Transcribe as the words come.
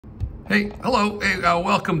Hey, hello,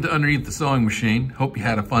 welcome to Underneath the Sewing Machine. Hope you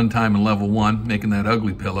had a fun time in level 1 making that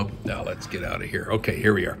ugly pillow. Now let's get out of here. Okay,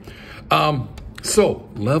 here we are. So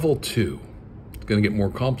level 2, it's gonna get more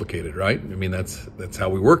complicated, right? I mean, that's how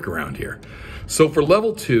we work around here. So for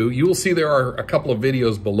level 2, you will see there are a couple of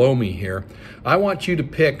videos below me here. I want you to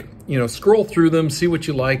pick, scroll through them, see what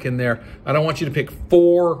you like in there. I don't want you to pick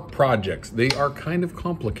 4 projects. They are kind of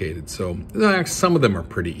complicated. So some of them are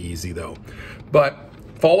pretty easy though. But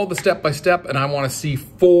follow the step-by-step, and I want to see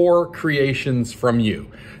 4 creations from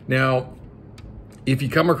you. Now, if you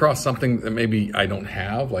come across something that maybe I don't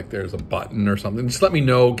have, like there's a button or something, just let me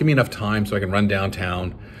know. Give me enough time so I can run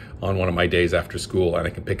downtown on one of my days after school and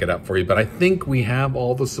I can pick it up for you. But I think we have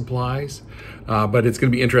all the supplies, but it's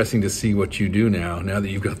going to be interesting to see what you do now that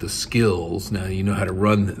you've got the skills. Now you know how to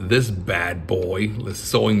run this bad boy, this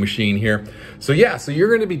sewing machine here. So yeah, so you're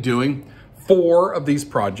going to be doing 4 of these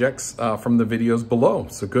projects from the videos below.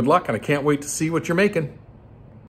 So good luck, and I can't wait to see what you're making.